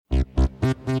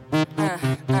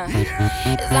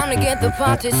It's time to get the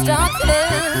party started.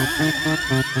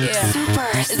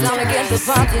 Yeah. It's time to get the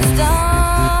party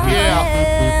started. Yeah.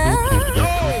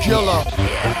 Killer.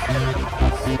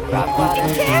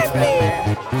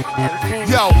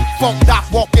 Yo, Funk Doc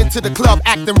walk into the club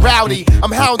acting rowdy.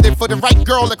 I'm hounded for the right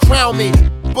girl to crown me.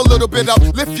 A little bit up,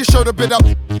 lift your shirt a bit up.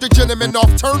 The gentleman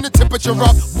off, turn the temperature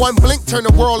up. One blink, turn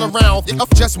the world around. Up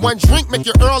just one drink, make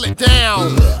you earl it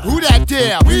down. Who that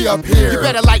there? We up here. You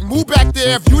better like move back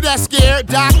there if you that scared.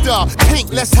 Doctor,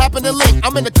 Pink, let's happen to link.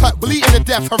 I'm in the cut, bleeding to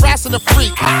death, harassing a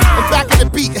freak. I'm back in the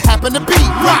beat, happen to beat.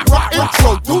 Rock,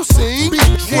 introducing.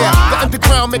 Yeah, the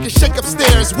underground make it shake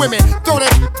upstairs. Women, throw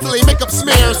that till they make up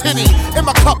smears. Henny, in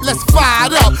my cup, let's fire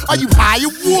it up. Are you high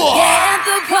or what? Yeah,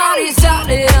 the party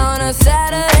started on a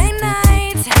Saturday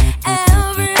night.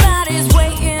 Everybody's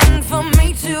waiting for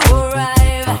me to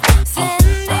arrive.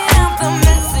 Sending out the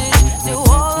message to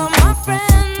all of my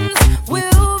friends.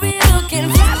 We'll be looking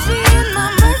flashy in my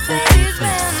Mercedes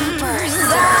Benz.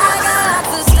 I got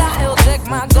lots of style, check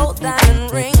my gold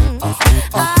diamond ring.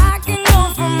 I can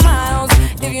go for miles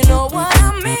if you know what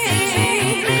I mean.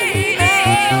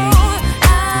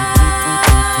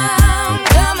 I'm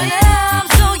coming up,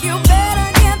 so you better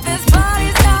get this party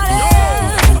started.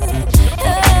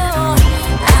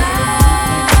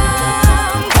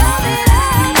 I'm coming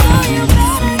up, so you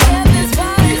better get this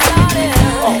party started.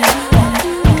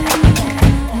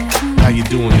 How you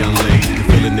doing, young lady? The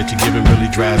feeling that you're giving really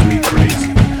drives me crazy.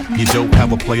 You dope,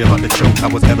 have a player about to choke. I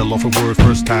was at a loss for words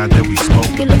first time that we spoke.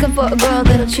 You're looking for a girl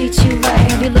that'll treat you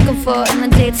right. You're looking for in the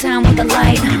daytime with the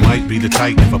light. You might be the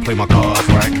type if I play my cards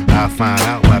right. I'll find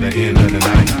out by the end of the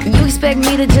night. You expect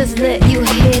me to just let you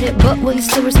hit it, but will you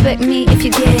still respect me if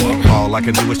you get it? All I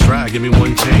can do is try, give me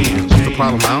one chance. What's the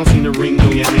problem? I don't see the ring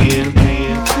on your hand.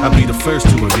 I'll be the first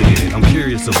to admit. I'm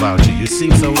curious about you, you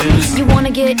seem so innocent. You wanna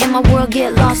get in my world,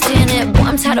 get lost in it. Boy,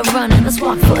 I'm tired of running, let's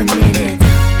walk for a minute.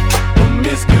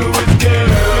 Promiscuous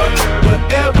girl,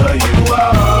 whatever you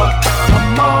are,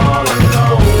 I'm all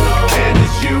alone, and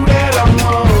it's you that I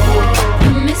want.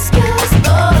 Promiscuous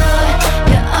boy,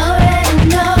 you already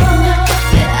know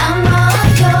that I'm all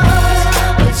yours.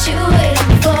 What you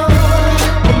waiting for?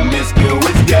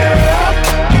 Promiscuous girl,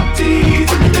 you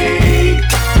teasing me.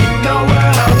 You know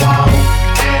what I want,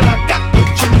 and I got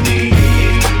what you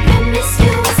need.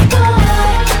 Promiscuous boy,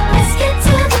 let's get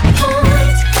to the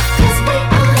point, 'cause we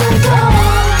on a roll.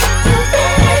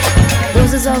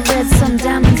 Roses are red, some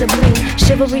diamonds are blue.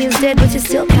 Chivalry is dead, but you're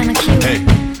still kinda cute. Hey,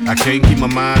 I can't keep my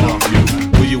mind off you.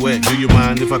 Where you at? Do you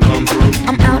mind if I come through?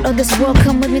 I'm out of this world,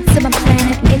 come with me to my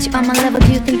planet. Get you on my level, do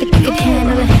you think that you can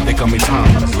handle it? They call me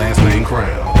Thomas, last name Crown.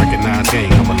 Recognize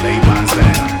game, I'ma lay mine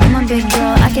down. I'm a big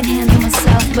girl, I can handle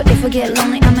myself. But if I get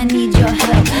lonely, I'ma need your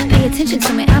help. Pay attention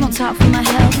to me, I don't talk for my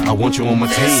health. I want you on my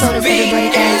team. So does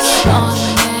everybody else.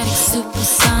 Automatic,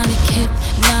 supersonic,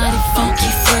 hypnotic,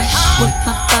 funky, fresh. With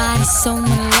my body so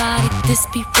melodic, this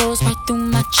beat rolls right through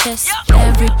my chest.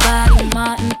 Everybody,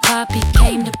 Martin, Poppy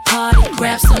came to party.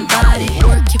 Grab somebody,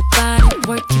 work your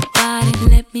body.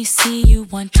 Let me see you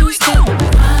 1, 2, step. Rock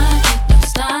it, don't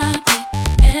stop it.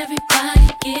 Everybody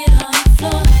get on the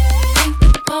floor. Crank the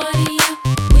party up,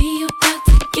 we about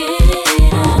to get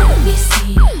it on. Let me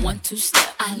see you 1, 2,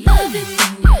 step. I love it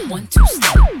when you 1, 2,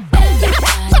 step.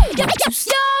 Everybody 1, 2,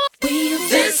 step.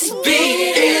 This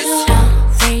beat is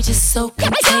outrageous, so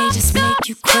contagious, make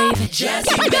you crave it.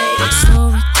 Jazzy baby,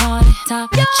 so retarded, top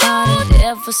charted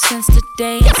ever since the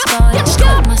day it started.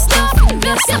 Got my stuff and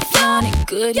yes I flaunt it.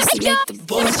 Goodies make the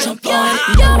boys jump on it.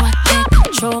 No, I can't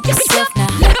control myself now.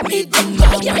 Let me do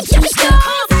my 1, 2, step.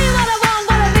 I'll tell you what I want,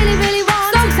 what I really, really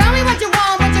want. Don't tell me what you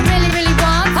want, what you really, really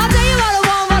want. I'll tell you what I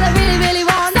want, what I really, really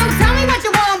want. Don't tell me what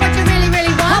you want, what you really,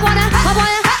 really want.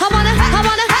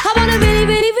 I wanna really,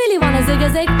 really, really wanna zig a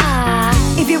zig ah.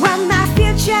 If you want my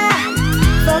future,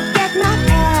 forget my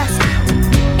past.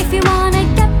 If you wanna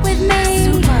get with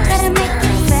me, better make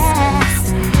it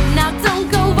fast. Now don't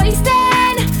go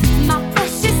wasting my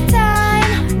precious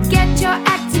time. Get your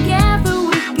act together,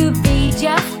 we could be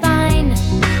just fine.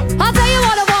 I'll tell you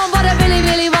what I want, what I really,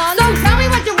 really want. Don't tell me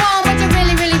what you want, what you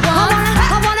really, really want.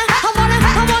 I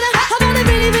wanna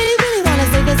really, really, really wanna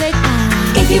zig a zig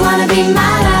ah. If you wanna be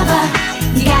my lover,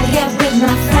 you gotta get with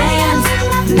my friends.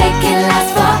 Make it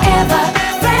last forever.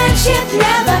 Friendship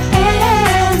never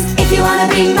ends. If you wanna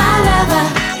be my lover,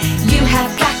 you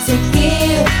have got to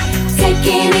give.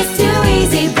 Taking is too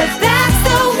easy, but that's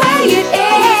the way it is.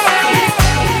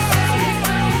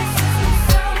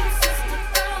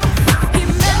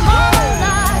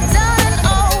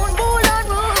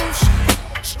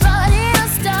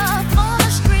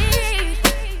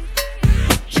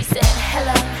 She said,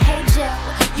 hello, hey Joe,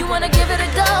 you wanna give it a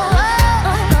go?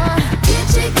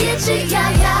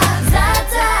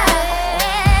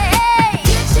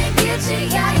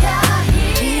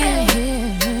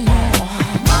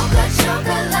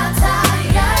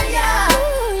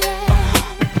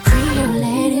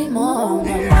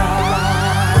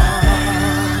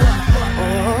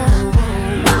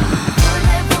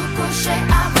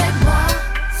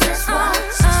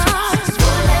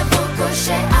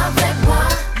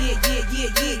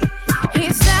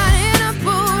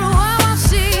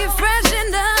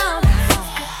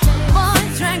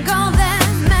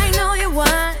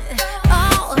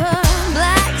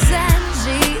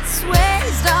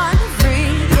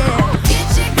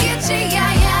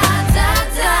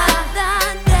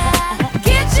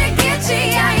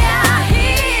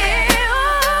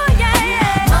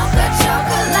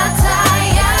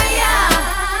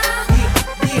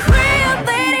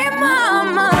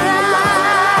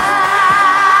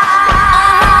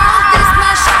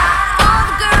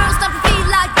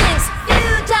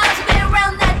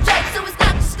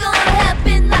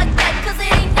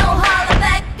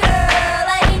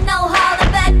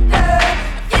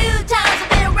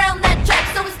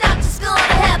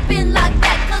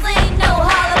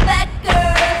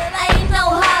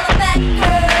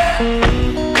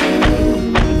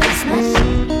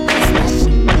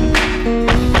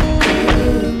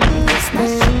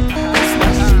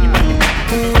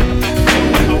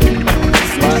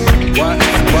 What?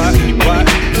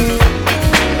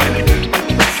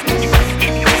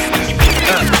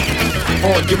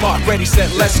 On your mark, ready,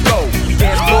 set, let's go.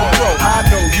 Dance floor pro, I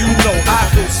know, you know, I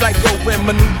go psycho when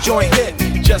my new joint hit.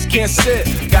 Just can't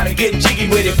sit, gotta get jiggy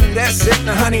with it. That's it,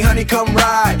 now honey, come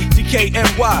ride.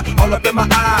 DKNY, all up in my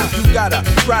eyes. You got a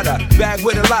Prada bag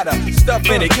with a lot of stuff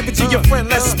in it. Give it to your friend,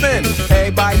 let's spin.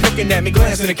 Everybody looking at me,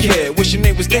 glancing a kid. Wishing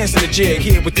they was dancing a jig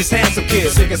here with this handsome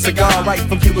kid. Sick a cigar right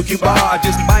from Cuba. I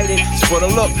just bite it, it's for the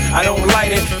look, I don't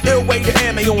light it. Ill way to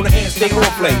ammo on the hand, stay on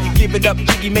play. Give it up,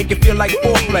 jiggy, make it feel like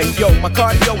foreplay. Yo, my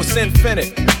cardio is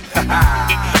infinite.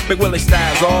 Big Willie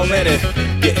style's all in it.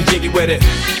 Getting jiggy with it.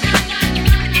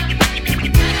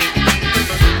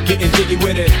 Getting jiggy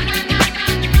with it.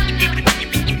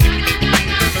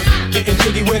 Getting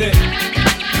jiggy with it. Can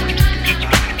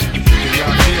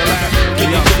y'all feel that?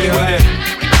 Can y'all feel that?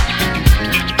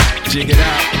 Jig it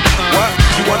out. What?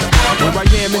 You want where I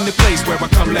am in the place where I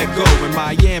come let go. In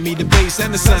Miami, the bass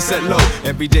and the sunset low.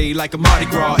 Every day like a Mardi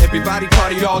Gras. Everybody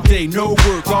party all day, no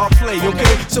work, all play,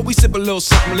 okay? So we sip a little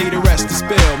something, leave the rest to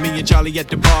spill. Me and Charlie at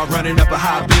the bar running up a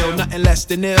high bill. Nothing less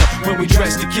than ill when we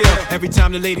dress to kill. Every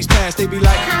time the ladies pass, they be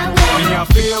like, can y'all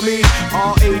feel me?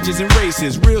 All ages and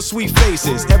races, real sweet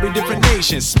faces. Every different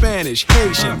nation, Spanish,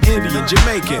 Haitian, Indian,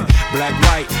 Jamaican, black,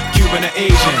 white, Cuban, or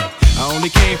Asian. I only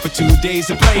came for 2 days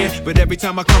of playing, but every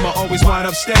time I come I always wind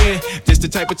up staying. This the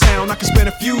type of town I can spend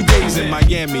a few days in.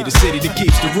 Miami, the city that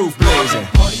keeps the roof blazing.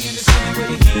 Party in the city where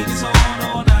the heat is on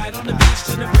all night on the beach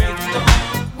till the break of dawn.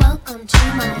 Welcome to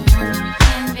Miami.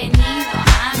 Bienvenido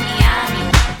a Miami.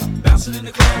 Bouncing in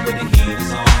the club where the heat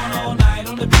is on all night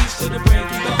on the beach till the break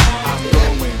of dawn. I'm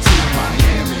going to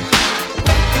Miami.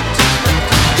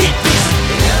 Get this.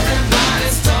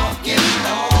 Everybody's talking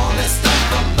all this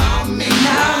stuff about me.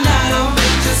 Now,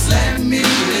 just let me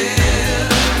live.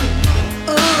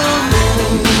 I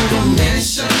need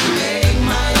permission, make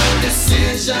my own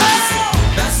decisions.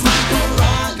 That's my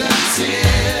prerogative.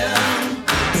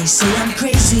 They say I'm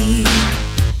crazy,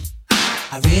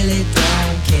 I really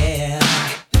don't care.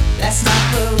 That's my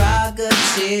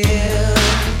prerogative.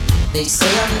 They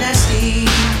say I'm nasty,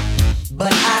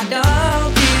 but I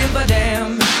don't give a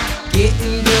damn.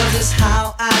 Getting girls is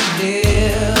how I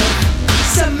live.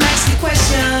 Some ask me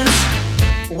questions,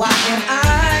 why am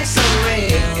I so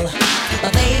real?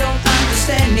 But they don't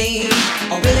understand me,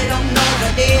 or really don't know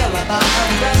the deal about a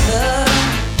brother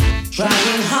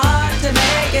trying hard to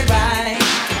make it right.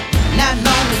 Not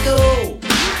long ago,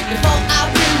 before I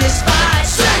win this fight,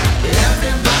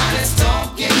 everybody's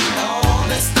talking all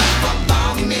this stuff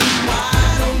about me. Why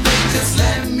don't they just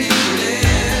let me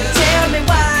live? Tell me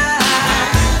why.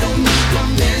 I don't need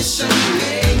permission,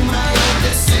 make my own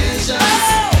decisions.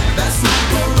 That's my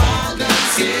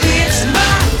prerogative. It's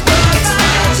my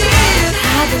prerogative.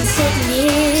 I've been sitting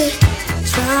here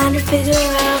trying to figure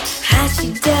out how she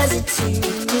does it to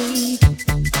me.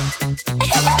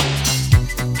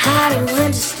 I don't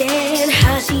understand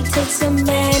how she takes a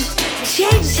man and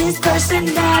changes his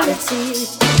personality.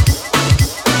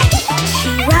 She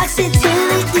rocks it to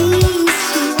the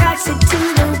east, she rocks it to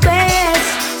the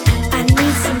west. I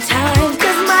need some time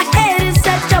 'cause my head is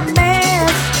such a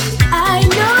mess. I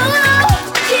know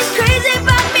she's crazy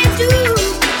about me too.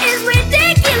 It's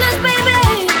ridiculous,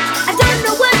 baby. I don't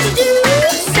know what to do.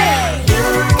 Say you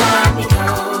got me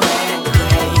going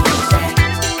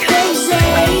crazy,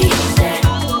 crazy,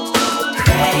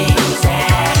 crazy.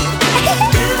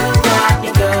 You got me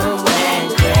going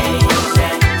crazy,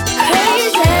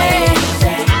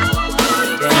 crazy.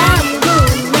 I'm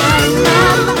going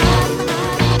mad.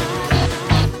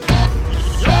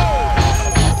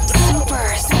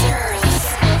 Superstars.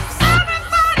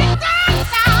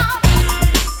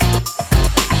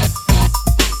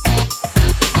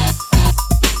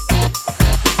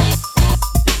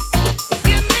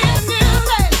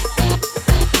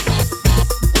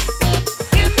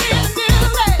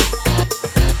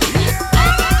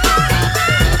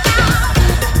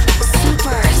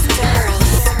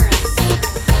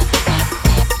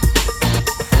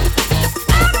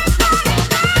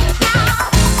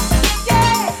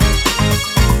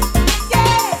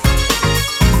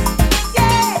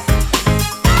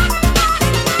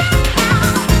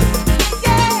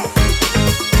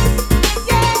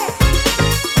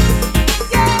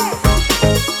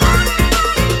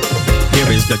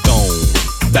 Here is the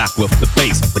dome, back with the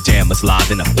bass, pajamas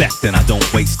live in effect, and I don't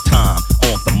waste time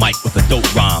on the mic with a dope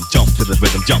rhyme. Jump to the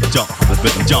rhythm, jump to the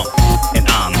rhythm, jump, and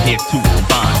I'm here to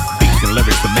combine beats and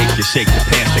lyrics to make you shake your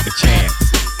pants, take a chance.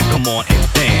 Come on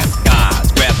and dance,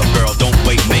 guys, grab a girl, don't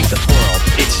wait, make a twirl.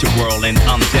 It's your world and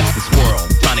I'm just a swirl,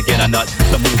 trying to get a nut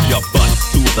to move your butt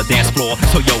to the dance floor.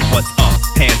 So yo, what's up?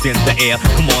 hands in the air.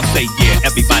 Come on, say yeah.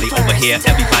 Everybody over here,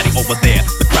 everybody over there.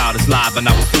 The crowd is live and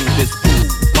I will do this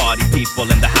groove. Party people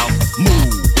in the house,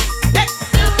 move.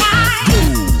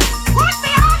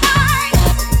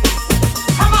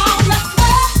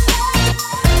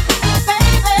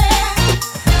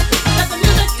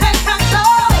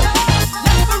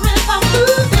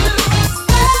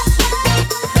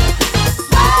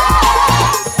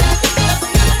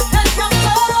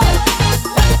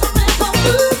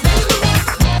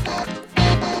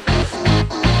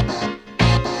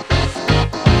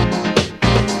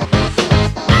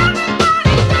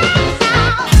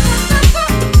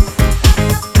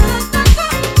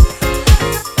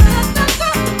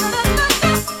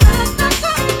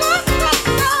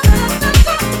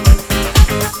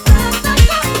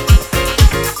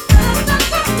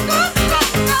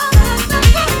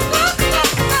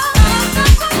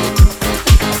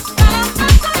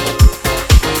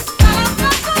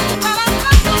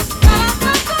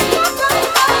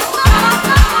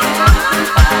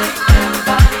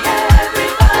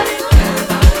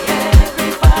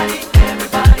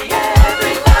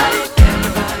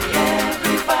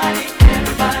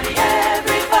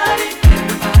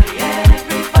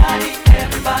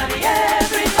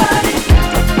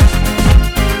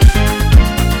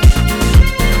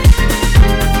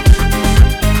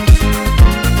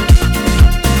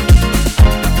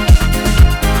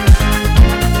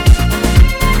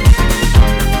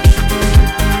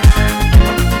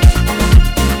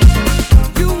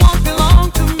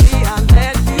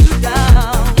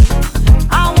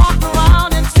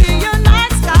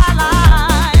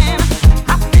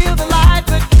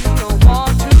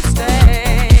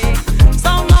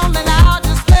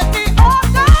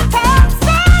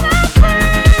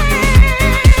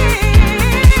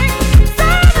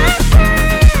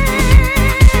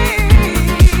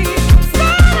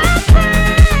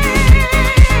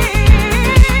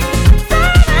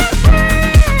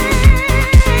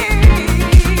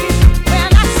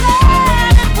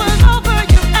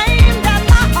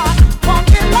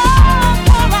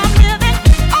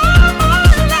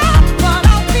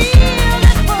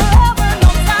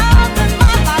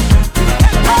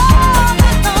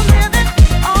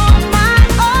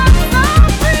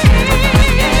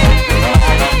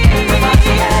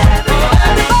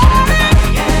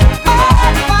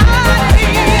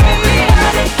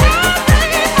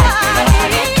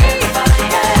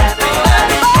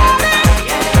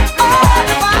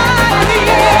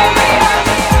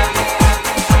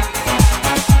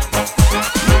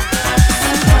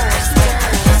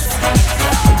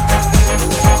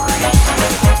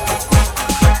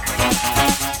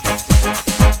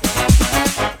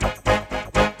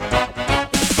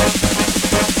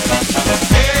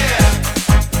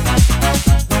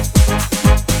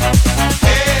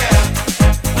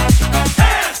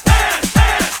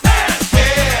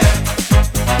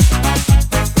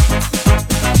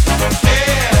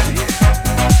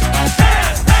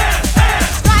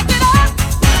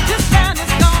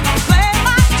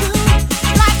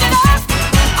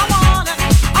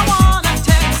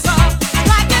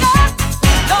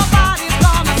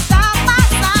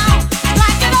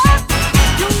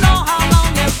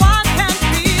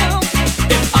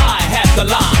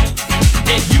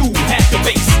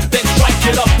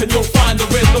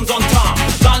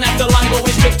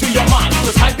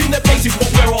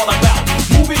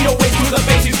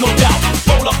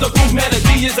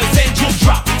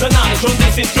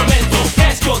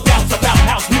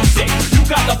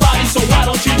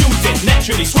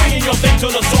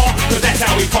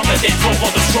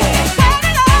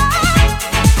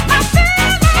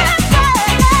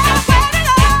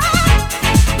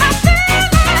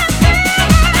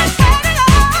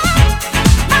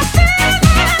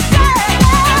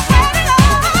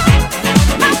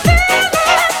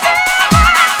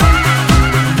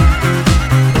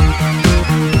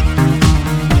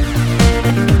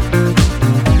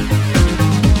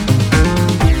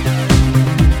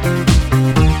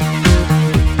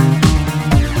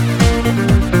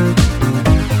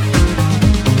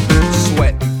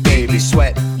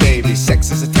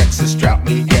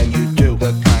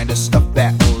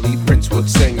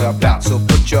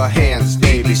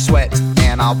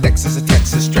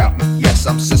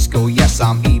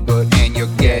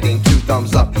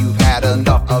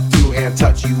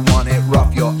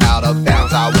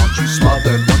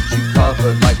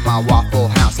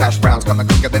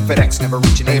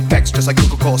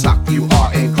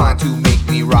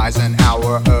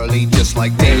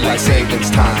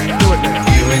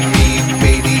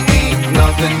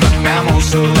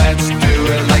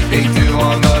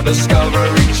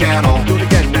 Discovery Channel. Do it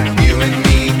again now. You and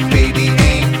me, baby,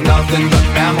 ain't nothing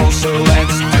but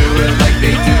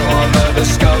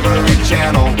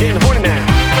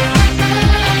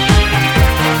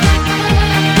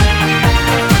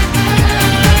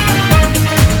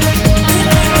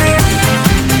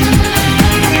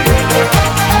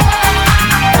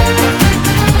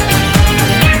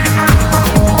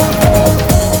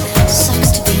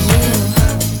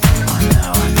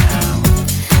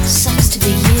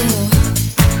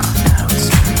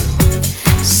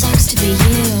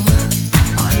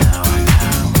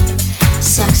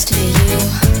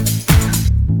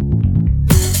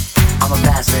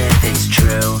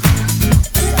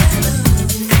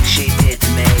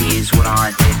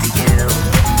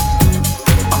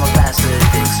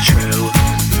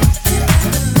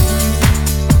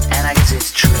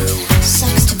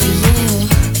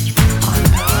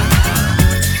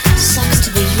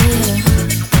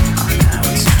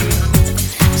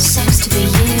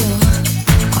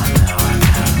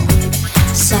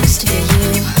sucks to be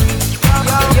you.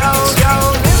 Yo,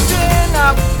 listen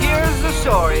up, here's the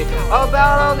story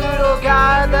about a little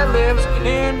guy that lives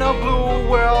in a blue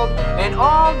world. And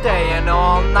all day and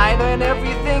all night, and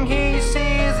everything he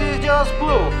sees is just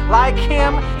blue. Like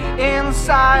him,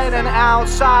 inside and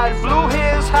outside. Blue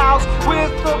his house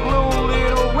with a blue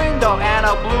little window and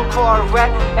a blue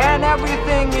Corvette. And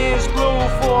everything is blue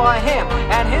for him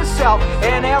and himself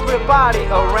and everybody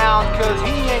around. Cause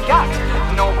he ain't got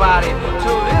nobody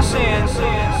to listen.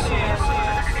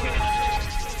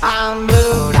 I'm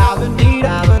blue, da-ba-dee,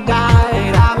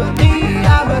 da-ba-die, da-ba-dee,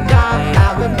 da-ba-die,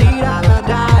 da-ba-dee,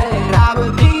 da-ba-die,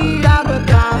 da-ba-dee,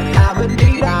 da-ba-die,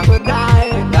 da-ba-dee,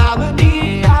 da-ba-die,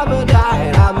 da-ba-dee,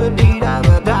 da-ba-die, da-ba-dee,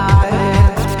 da-ba-die.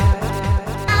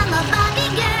 I'm a Barbie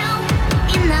girl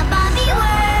in the Barbie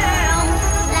world.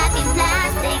 Life is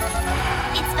plastic,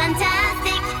 it's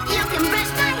fantastic. You can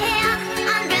brush my hair,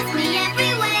 undress me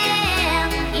everywhere.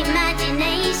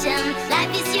 Imagination, life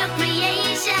is your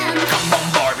creation. Come on,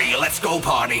 Barbie, let's go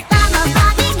party. I'm a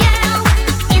Barbie girl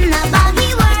in the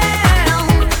Barbie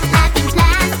world. Life is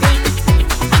plastic,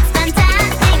 it's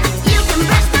fantastic. You can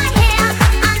brush my hair,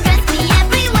 undress me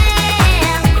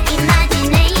everywhere.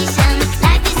 Imagination,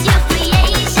 life is your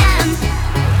creation.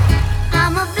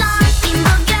 I'm a blonde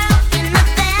bimbo girl in a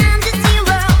fantasy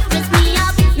world. Dress me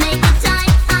up, make it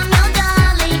tight, I'm your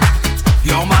dolly.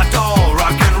 You're my doll,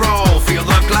 rock and roll. Feel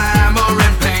the glamour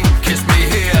and pink. Kiss me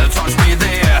here, touch me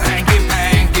there, hanky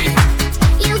panky.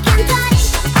 You can touch,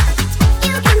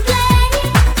 you can play.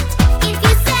 If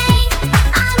you say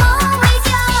I'm always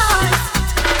yours.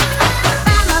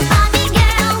 I'm a Barbie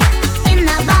girl in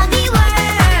the Barbie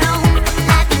world.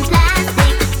 Life is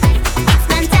plastic, it's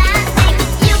fantastic.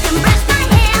 You can brush my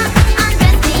hair,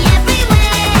 undress me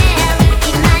everywhere.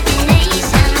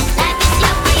 Imagination, life is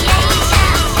your creation.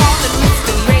 Calling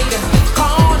Mr. Raider,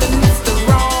 calling Mr.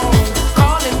 Wrong,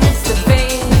 calling Mr.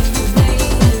 Vain.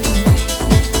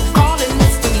 Calling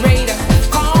Mr. Raider,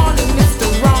 calling Mr.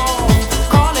 Wrong,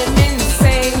 calling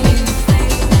insane.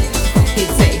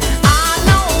 He'd say, I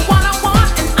know what I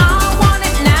want and I want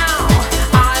it now.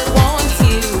 I want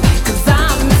you, cause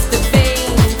I'm Mr.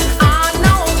 Vain. I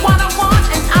know what I want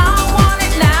and I want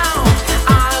it now.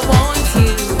 I want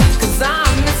you, cause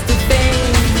I'm Mr.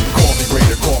 Vain. Call me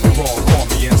greater, call me wrong, call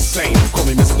me insane. Call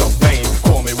me Mr. Vain,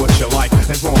 call me what you like,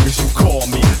 as long as you call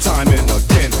me time and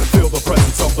again. Feel the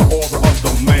presence of the aura of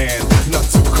the man. Not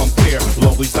to compare,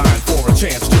 lovely dying for a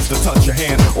chance just to touch your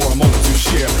hand or a moment to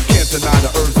share. Can't deny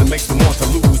the urge that makes them want to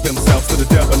lose themselves to the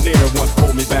debonair. What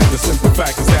hold me back, the simple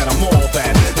fact is that I'm all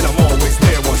that, and I'm always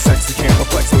there. One sexy can't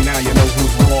perplex me, now you know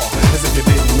who's raw. As if you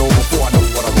didn't know before, I know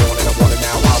what I want and I want it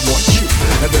now. I want you,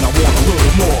 and then I want a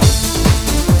little more.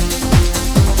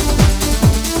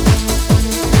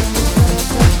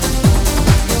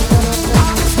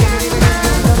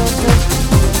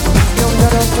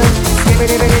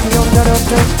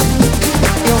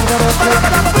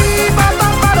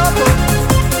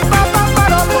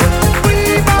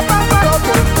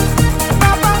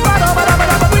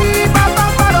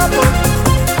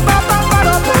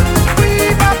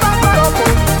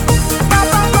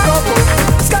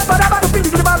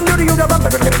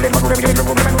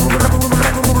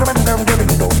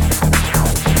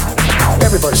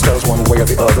 Everybody stutters one way or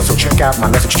the other, so check out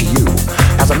my message to you.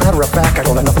 As a matter of fact, I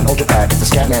don't let nothing hold you back. If the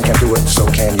scat man can do it, so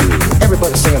can you.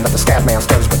 Everybody's saying that the scat man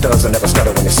stutters but does and never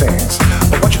stutter when he sings.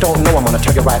 But what you don't know, I'm gonna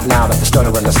tell you right now that the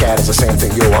stutter and the scat is the same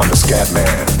thing. Yo, I'm the scat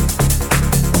man.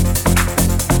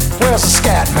 Where's the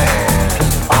scat man?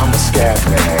 I'm the scat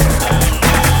man.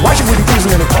 Why should we be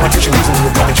pleasing any politician reasons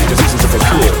with body change diseases if they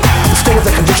could? The state of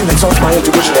the condition insults my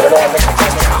intuition and it all makes me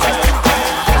crazy.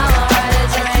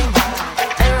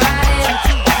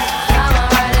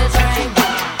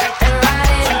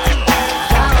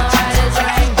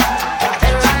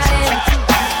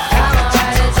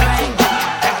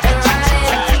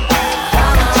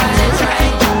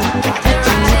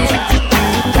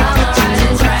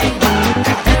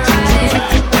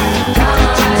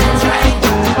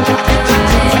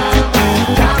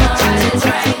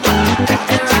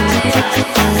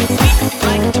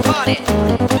 Like to party.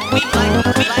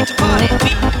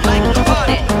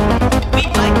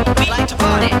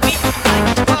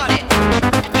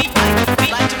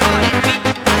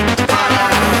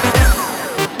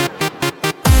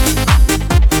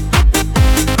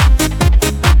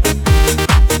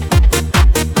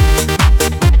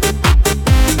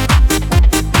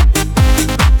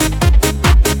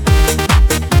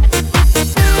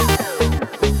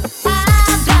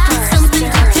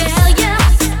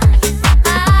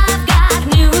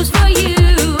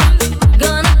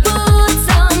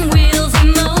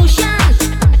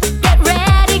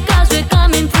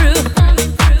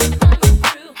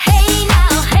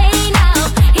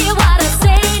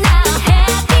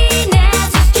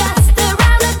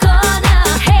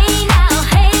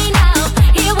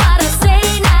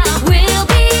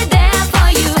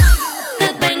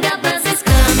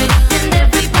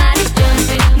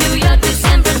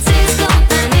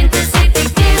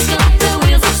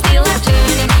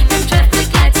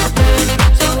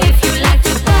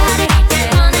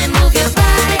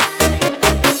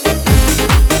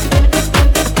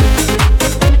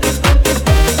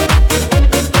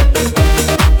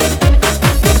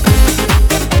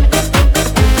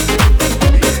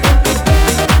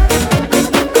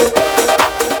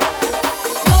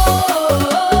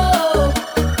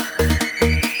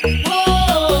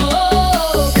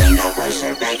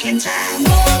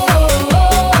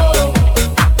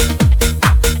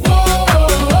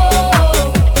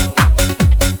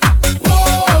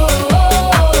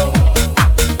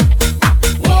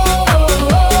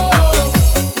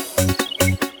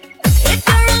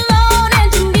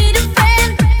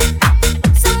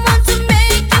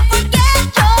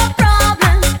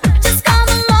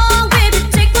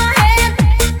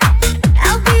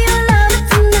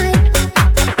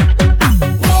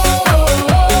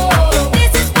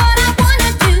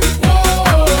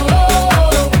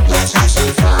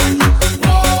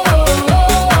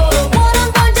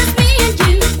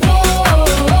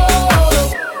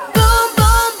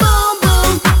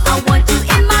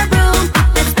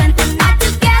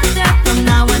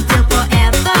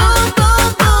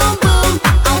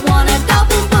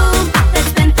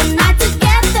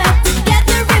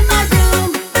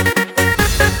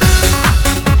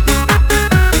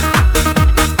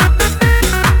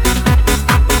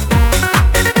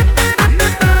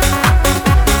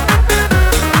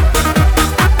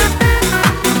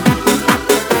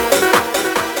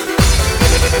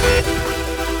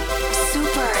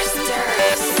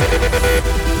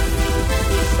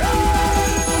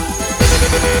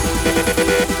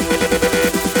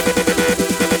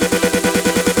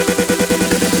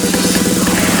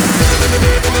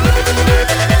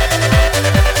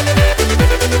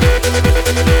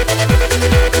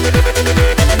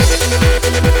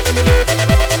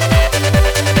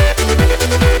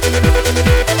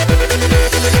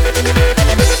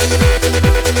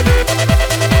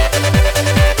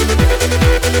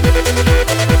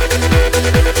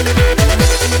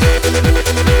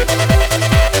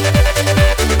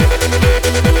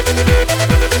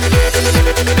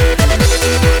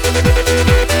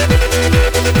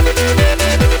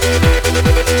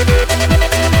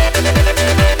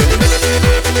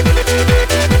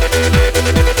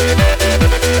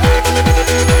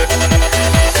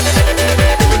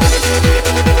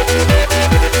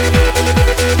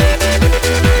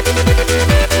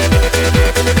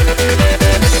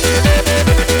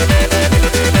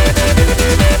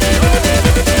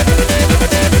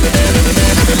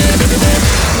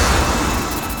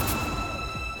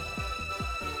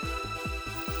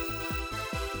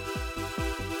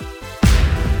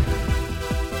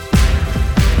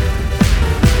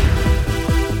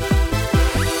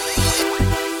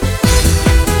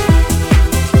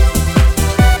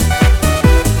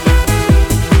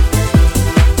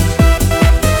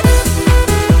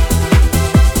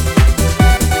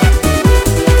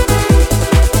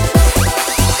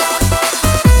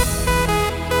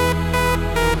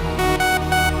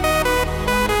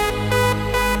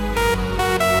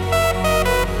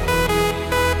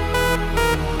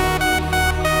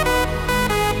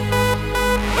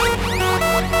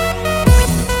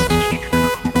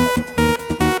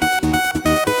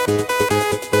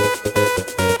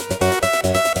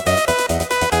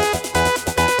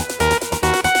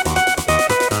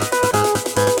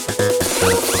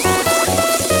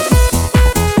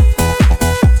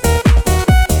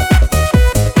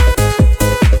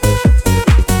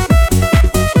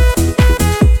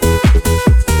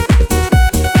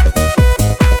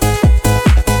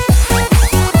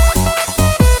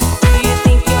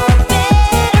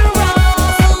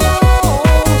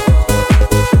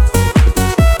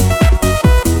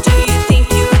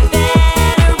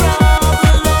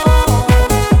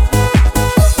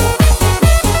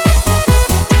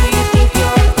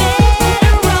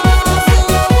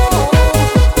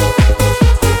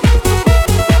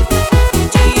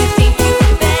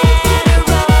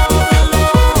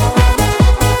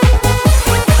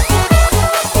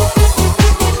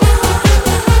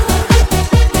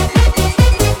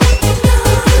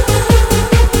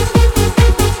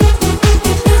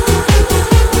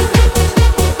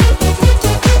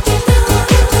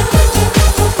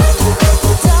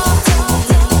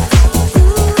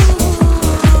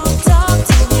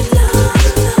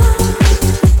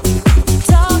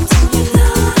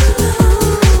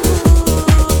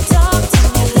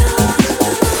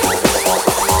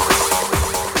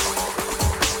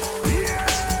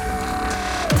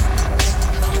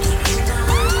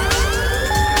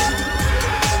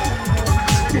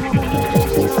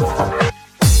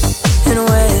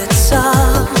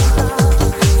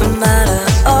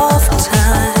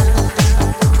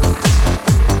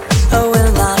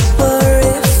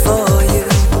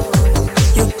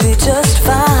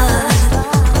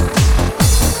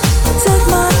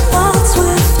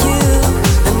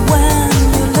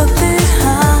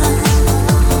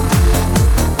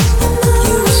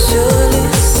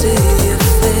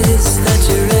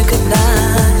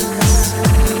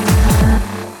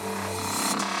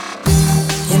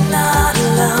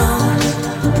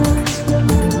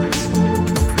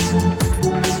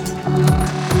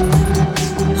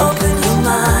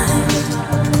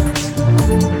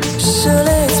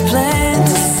 Surely it's plain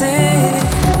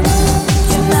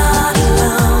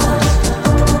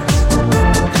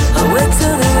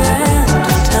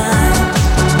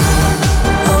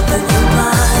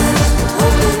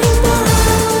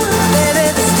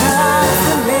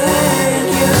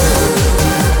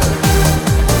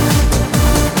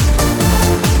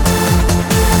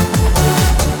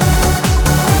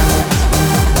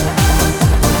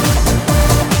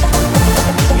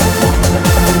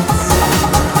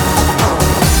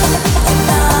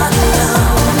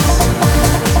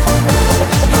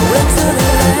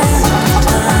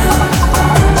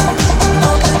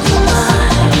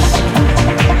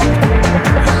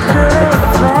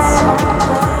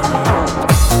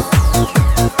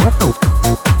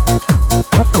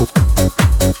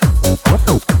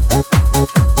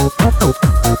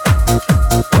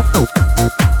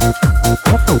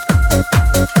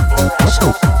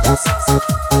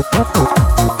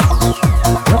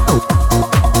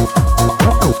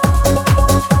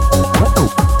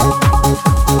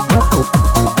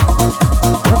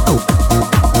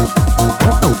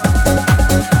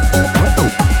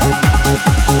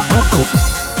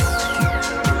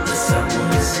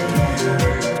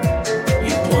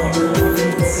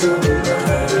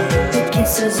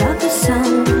colors of the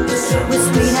sun,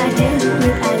 whispering